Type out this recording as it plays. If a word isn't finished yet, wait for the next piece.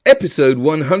Episode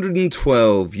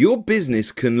 112, Your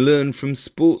Business Can Learn from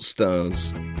Sports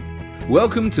Stars.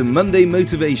 Welcome to Monday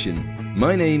Motivation.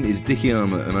 My name is Dickie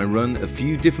Armour and I run a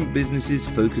few different businesses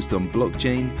focused on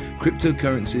blockchain,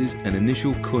 cryptocurrencies and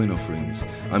initial coin offerings.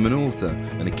 I'm an author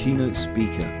and a keynote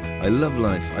speaker. I love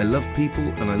life, I love people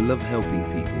and I love helping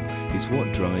people. It's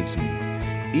what drives me.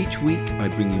 Each week I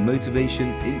bring you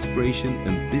motivation, inspiration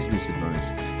and business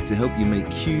advice to help you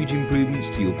make huge improvements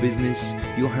to your business,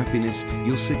 your happiness,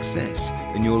 your success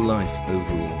and your life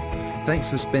overall. Thanks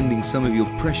for spending some of your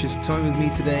precious time with me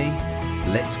today.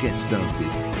 Let's get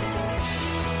started.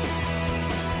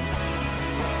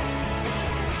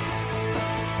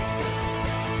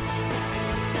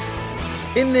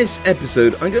 In this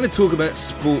episode, I'm going to talk about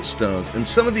sports stars and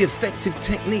some of the effective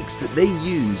techniques that they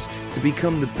use to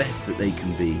become the best that they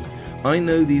can be. I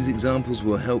know these examples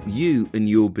will help you and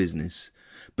your business.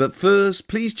 But first,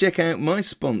 please check out my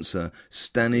sponsor,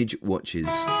 Stanage Watches.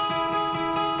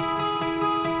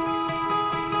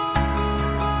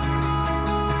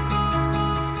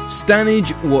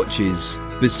 Stanage Watches,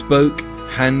 bespoke,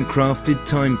 handcrafted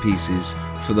timepieces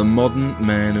for the modern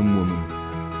man and woman.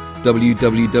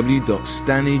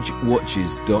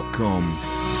 www.stanagewatches.com.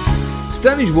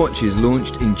 Stanage Watches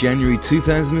launched in January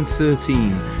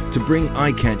 2013 to bring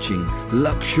eye-catching,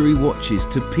 luxury watches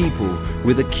to people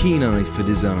with a keen eye for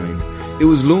design. It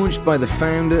was launched by the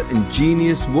founder and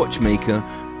genius watchmaker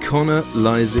Conor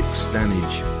Lysak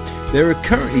Stanage. There are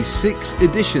currently 6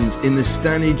 editions in the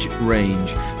Stanage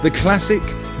range: the Classic,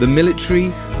 the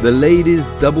Military, the Ladies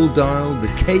Double Dial, the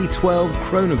K12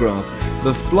 Chronograph,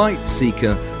 the Flight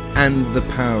Seeker and the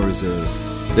Power Reserve.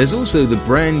 There's also the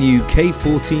brand new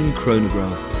K14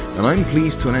 Chronograph, and I'm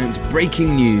pleased to announce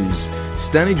breaking news.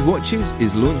 Stanage Watches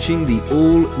is launching the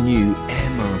all-new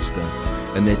Airmaster,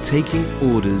 and they're taking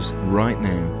orders right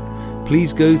now.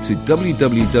 Please go to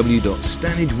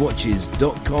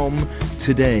www.stanagewatches.com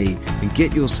today and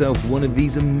get yourself one of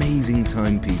these amazing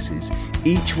timepieces,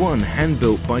 each one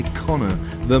hand-built by Conor,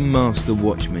 the master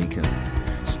watchmaker.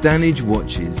 Stanage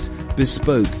Watches,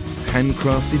 bespoke,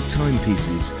 handcrafted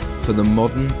timepieces for the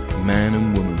modern man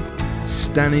and woman.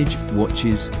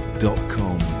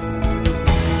 StanageWatches.com.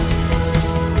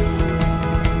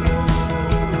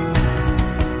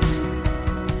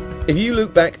 If you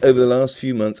look back over the last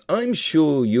few months, I'm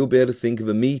sure you'll be able to think of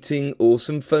a meeting or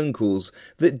some phone calls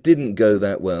that didn't go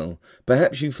that well.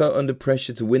 Perhaps you felt under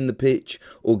pressure to win the pitch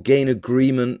or gain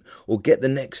agreement or get the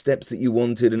next steps that you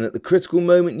wanted, and at the critical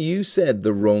moment you said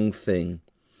the wrong thing.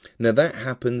 Now that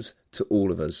happens to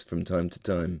all of us from time to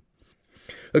time.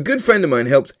 A good friend of mine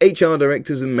helps HR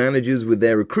directors and managers with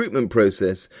their recruitment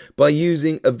process by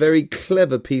using a very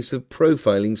clever piece of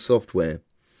profiling software.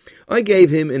 I gave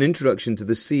him an introduction to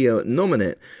the CEO at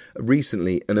Nominet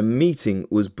recently and a meeting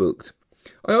was booked.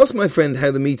 I asked my friend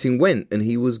how the meeting went and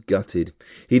he was gutted.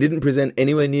 He didn't present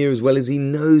anywhere near as well as he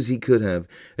knows he could have,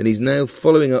 and he's now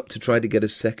following up to try to get a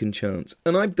second chance.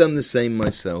 And I've done the same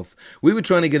myself. We were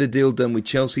trying to get a deal done with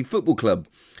Chelsea Football Club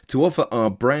to offer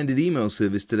our branded email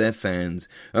service to their fans,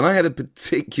 and I had a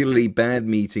particularly bad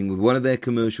meeting with one of their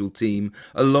commercial team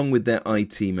along with their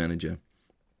IT manager.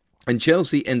 And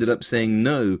Chelsea ended up saying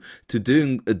no to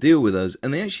doing a deal with us,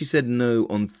 and they actually said no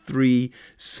on 3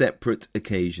 separate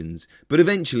occasions. But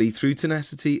eventually, through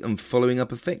tenacity and following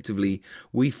up effectively,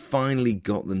 we finally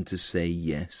got them to say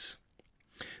yes.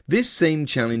 This same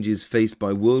challenge is faced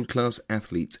by world-class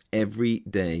athletes every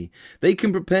day. They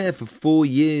can prepare for 4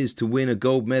 years to win a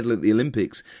gold medal at the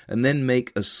Olympics and then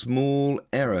make a small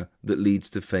error that leads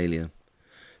to failure.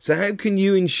 So how can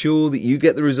you ensure that you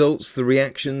get the results, the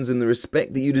reactions and the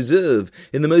respect that you deserve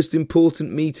in the most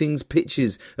important meetings,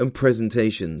 pitches and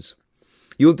presentations?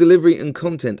 Your delivery and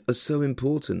content are so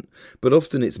important, but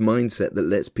often it's mindset that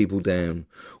lets people down.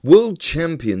 World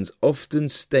champions often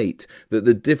state that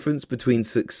the difference between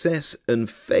success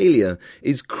and failure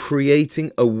is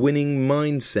creating a winning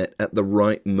mindset at the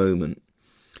right moment.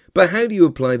 But how do you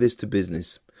apply this to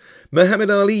business?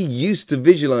 Muhammad Ali used to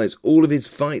visualize all of his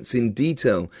fights in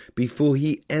detail before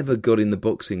he ever got in the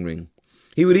boxing ring.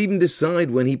 He would even decide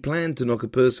when he planned to knock a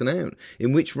person out,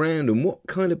 in which round and what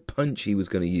kind of punch he was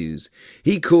going to use.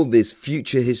 He called this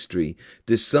future history,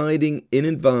 deciding in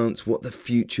advance what the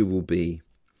future will be.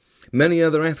 Many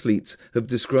other athletes have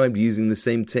described using the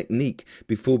same technique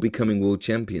before becoming world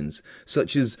champions,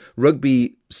 such as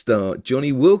rugby star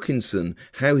Jonny Wilkinson,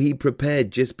 how he prepared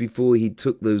just before he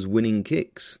took those winning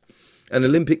kicks, and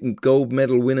Olympic gold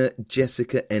medal winner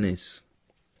Jessica Ennis.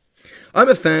 I'm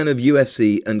a fan of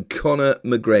UFC and Conor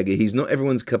McGregor. He's not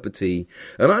everyone's cup of tea,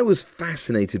 and I was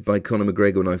fascinated by Conor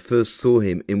McGregor when I first saw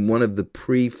him in one of the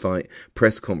pre-fight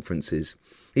press conferences.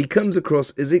 He comes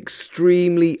across as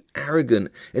extremely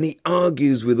arrogant, and he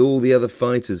argues with all the other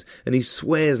fighters, and he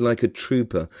swears like a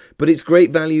trooper. But it's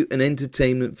great value and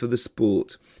entertainment for the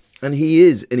sport. And he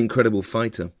is an incredible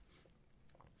fighter.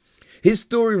 His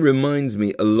story reminds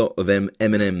me a lot of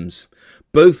Eminem's.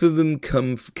 Both of them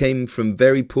came from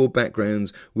very poor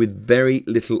backgrounds with very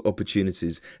little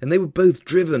opportunities. And they were both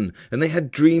driven, and they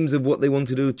had dreams of what they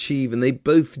wanted to achieve, and they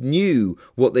both knew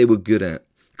what they were good at.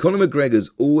 Conor McGregor's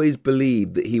always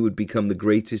believed that he would become the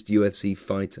greatest UFC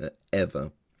fighter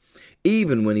ever.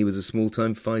 Even when he was a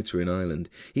small-time fighter in Ireland,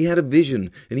 he had a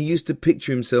vision, and he used to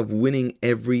picture himself winning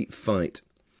every fight.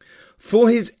 For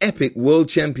his epic World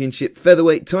Championship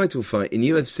featherweight title fight in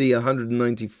UFC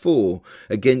 194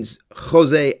 against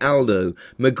Jose Aldo,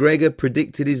 McGregor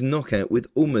predicted his knockout with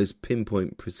almost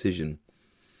pinpoint precision.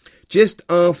 Just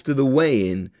after the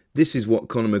weigh-in, this is what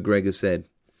Conor McGregor said.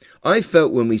 I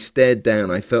felt when we stared down,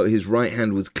 I felt his right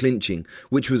hand was clinching,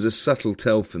 which was a subtle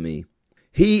tell for me.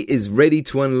 He is ready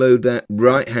to unload that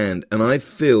right hand, and I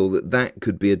feel that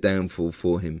could be a downfall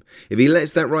for him. If he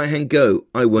lets that right hand go,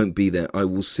 I won't be there. I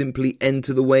will simply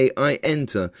enter the way I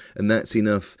enter, and that's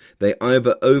enough. They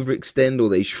either overextend or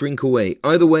they shrink away.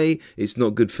 Either way, it's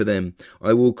not good for them.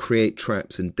 I will create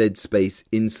traps and dead space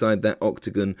inside that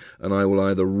octagon, and I will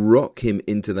either rock him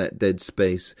into that dead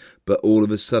space, but all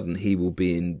of a sudden he will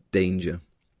be in danger.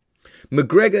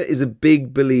 McGregor is a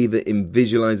big believer in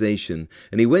visualization,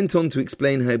 and he went on to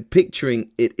explain how picturing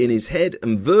it in his head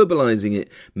and verbalizing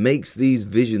it makes these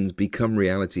visions become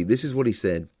reality. This is what he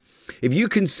said. If you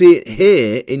can see it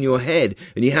here in your head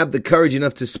and you have the courage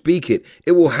enough to speak it,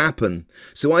 it will happen.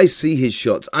 So I see his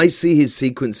shots, I see his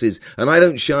sequences, and I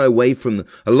don't shy away from them.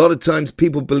 A lot of times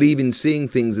people believe in seeing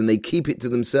things and they keep it to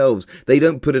themselves. They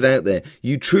don't put it out there.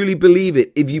 You truly believe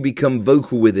it if you become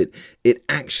vocal with it. It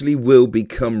actually will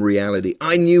become reality.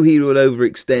 I knew he would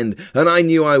overextend, and I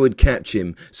knew I would catch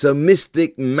him. So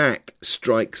Mystic Mac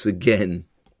strikes again.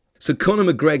 So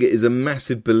Conor McGregor is a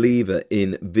massive believer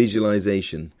in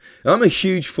visualization. I'm a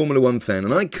huge Formula One fan,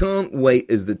 and I can't wait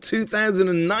as the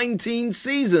 2019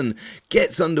 season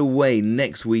gets underway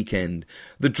next weekend.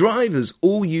 The drivers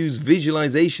all use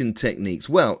visualization techniques.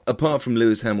 Well, apart from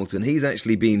Lewis Hamilton, he's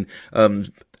actually been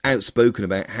outspoken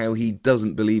about how he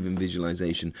doesn't believe in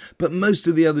visualization. But most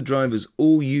of the other drivers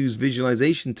all use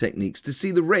visualization techniques to see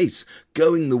the race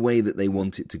going the way that they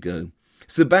want it to go.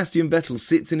 Sebastian Vettel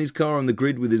sits in his car on the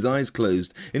grid with his eyes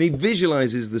closed, and he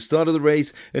visualizes the start of the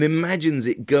race and imagines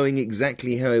it going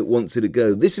exactly how it wants it to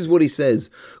go. This is what he says.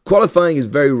 Qualifying is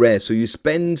very rare, so you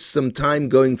spend some time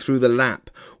going through the lap.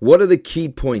 What are the key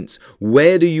points?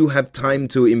 Where do you have time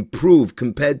to improve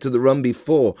compared to the run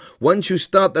before? Once you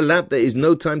start the lap, there is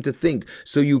no time to think,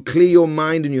 so you clear your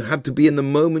mind and you have to be in the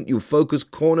moment. You focus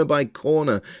corner by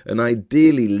corner and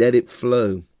ideally let it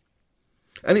flow.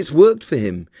 And it's worked for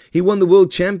him. He won the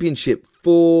World Championship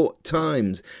 4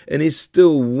 times and is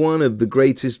still one of the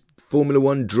greatest Formula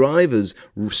One drivers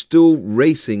still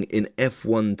racing in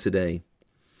F1 today.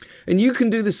 And you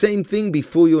can do the same thing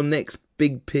before your next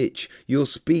big pitch, your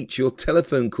speech, your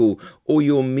telephone call, or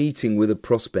your meeting with a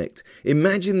prospect.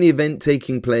 Imagine the event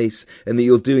taking place and that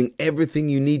you're doing everything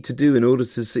you need to do in order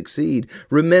to succeed.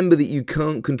 Remember that you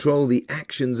can't control the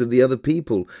actions of the other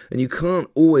people, and you can't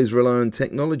always rely on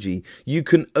technology. You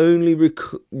can only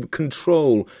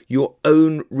control your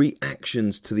own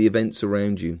reactions to the events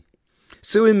around you.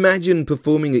 So imagine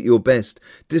performing at your best,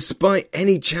 despite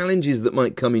any challenges that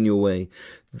might come in your way.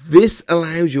 This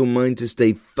allows your mind to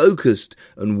stay focused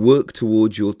and work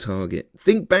towards your target.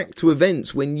 Think back to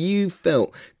events when you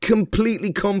felt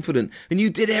completely confident and you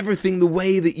did everything the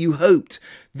way that you hoped.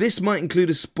 This might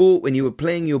include a sport when you were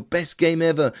playing your best game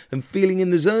ever and feeling in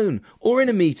the zone, or in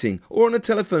a meeting, or on a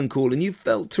telephone call, and you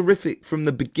felt terrific from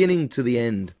the beginning to the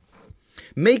end.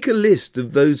 Make a list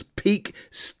of those peak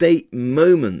state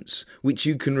moments which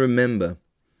you can remember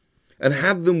and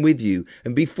have them with you.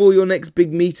 And before your next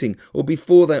big meeting or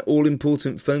before that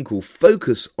all-important phone call,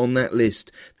 focus on that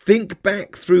list. Think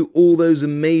back through all those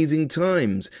amazing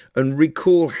times and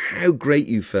recall how great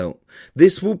you felt.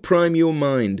 This will prime your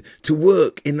mind to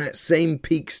work in that same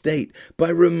peak state by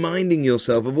reminding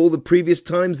yourself of all the previous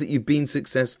times that you've been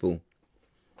successful.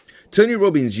 Tony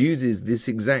Robbins uses this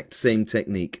exact same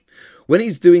technique. When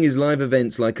he's doing his live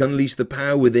events like Unleash the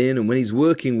Power Within, and when he's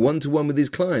working one-to-one with his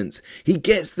clients, he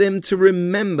gets them to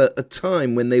remember a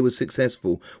time when they were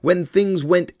successful, when things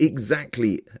went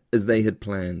exactly as they had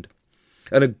planned.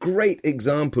 And a great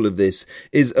example of this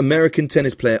is American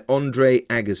tennis player Andre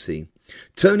Agassi.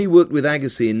 Tony worked with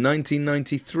Agassi in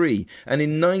 1993, and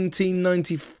in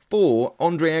 1994,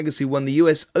 Andre Agassi won the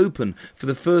US Open for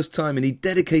the first time, and he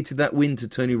dedicated that win to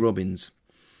Tony Robbins.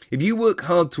 If you work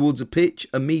hard towards a pitch,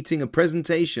 a meeting, a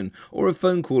presentation, or a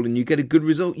phone call and you get a good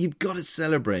result, you've got to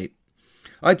celebrate.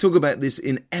 I talk about this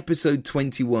in episode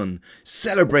 21.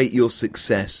 Celebrate your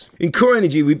success. In Core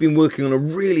Energy, we've been working on a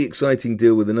really exciting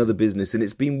deal with another business, and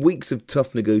it's been weeks of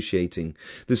tough negotiating.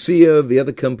 The CEO of the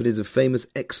other company is a famous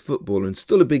ex-footballer and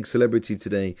still a big celebrity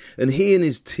today, and he and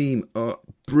his team are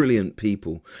brilliant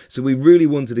people. So we really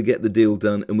wanted to get the deal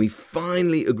done, and we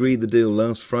finally agreed the deal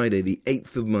last Friday, the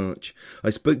 8th of March. I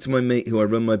spoke to my mate who I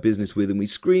run my business with, and we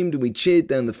screamed and we cheered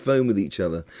down the phone with each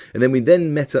other. And then we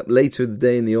met up later in the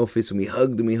day in the office, and we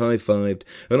hugged and we high-fived.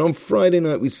 And on Friday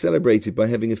night we celebrated by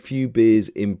having a few beers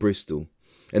in Bristol.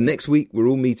 And next week we're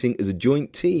all meeting as a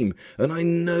joint team, and I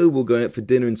know we'll go out for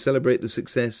dinner and celebrate the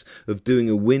success of doing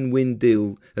a win-win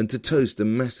deal and to toast a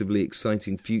massively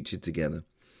exciting future together.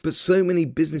 But so many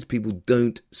business people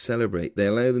don't celebrate. They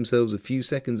allow themselves a few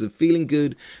seconds of feeling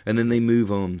good and then they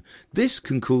move on. This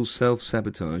can cause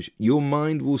self-sabotage. Your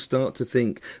mind will start to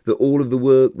think that all of the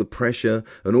work, the pressure,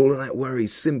 and all of that worry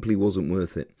simply wasn't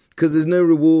worth it, because there's no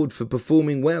reward for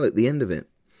performing well at the end of it.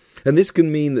 And this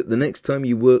can mean that the next time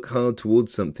you work hard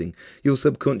towards something, you'll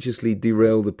subconsciously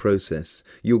derail the process.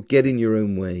 You'll get in your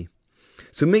own way.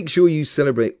 So make sure you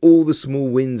celebrate all the small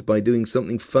wins by doing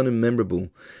something fun and memorable.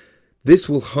 This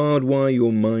will hardwire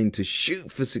your mind to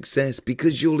shoot for success,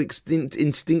 because you'll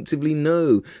instinctively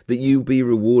know that you'll be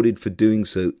rewarded for doing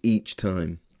so each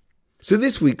time. So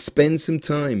this week, spend some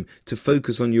time to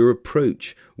focus on your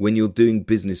approach when you're doing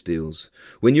business deals.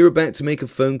 When you're about to make a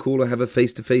phone call or have a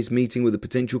face-to-face meeting with a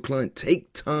potential client,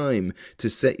 take time to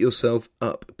set yourself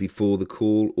up before the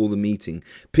call or the meeting.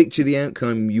 Picture the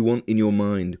outcome you want in your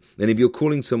mind. And if you're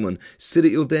calling someone, sit at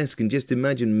your desk and just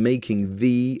imagine making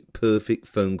the perfect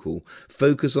phone call.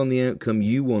 Focus on the outcome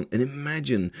you want and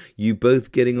imagine you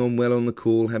both getting on well on the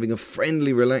call, having a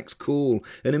friendly, relaxed call,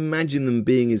 and imagine them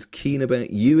being as keen about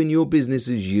you and your business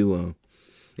as you are.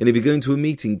 And if you're going to a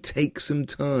meeting, take some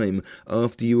time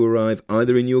after you arrive,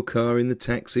 either in your car, in the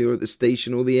taxi, or at the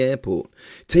station or the airport.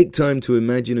 Take time to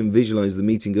imagine and visualize the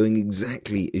meeting going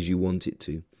exactly as you want it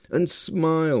to. And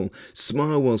smile.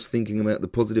 Smile whilst thinking about the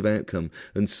positive outcome,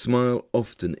 and smile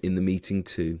often in the meeting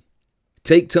too.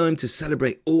 Take time to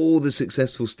celebrate all the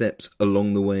successful steps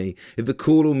along the way. If the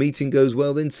call or meeting goes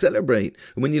well, then celebrate.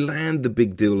 And when you land the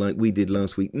big deal like we did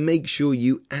last week, make sure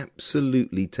you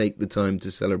absolutely take the time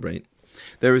to celebrate.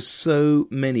 There are so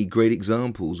many great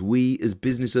examples we as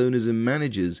business owners and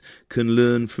managers can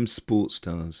learn from sports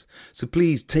stars. So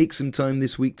please take some time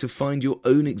this week to find your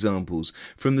own examples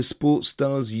from the sports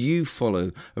stars you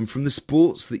follow and from the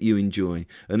sports that you enjoy,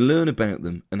 and learn about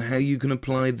them and how you can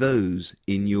apply those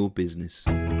in your business.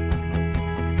 I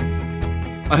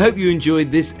hope you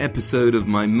enjoyed this episode of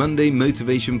my Monday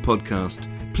Motivation Podcast.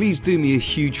 Please do me a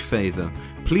huge favour.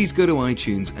 Please go to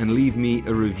iTunes and leave me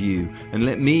a review and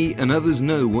let me and others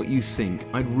know what you think.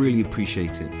 I'd really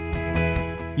appreciate it.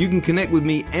 You can connect with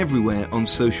me everywhere on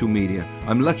social media.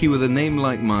 I'm lucky with a name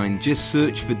like mine. Just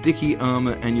search for Dickie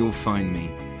Armour and you'll find me.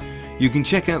 You can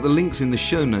check out the links in the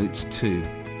show notes too.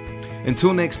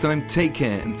 Until next time, take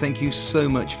care and thank you so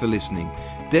much for listening.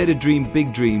 Dare to dream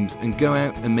big dreams and go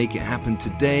out and make it happen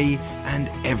today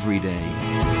and every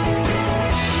day.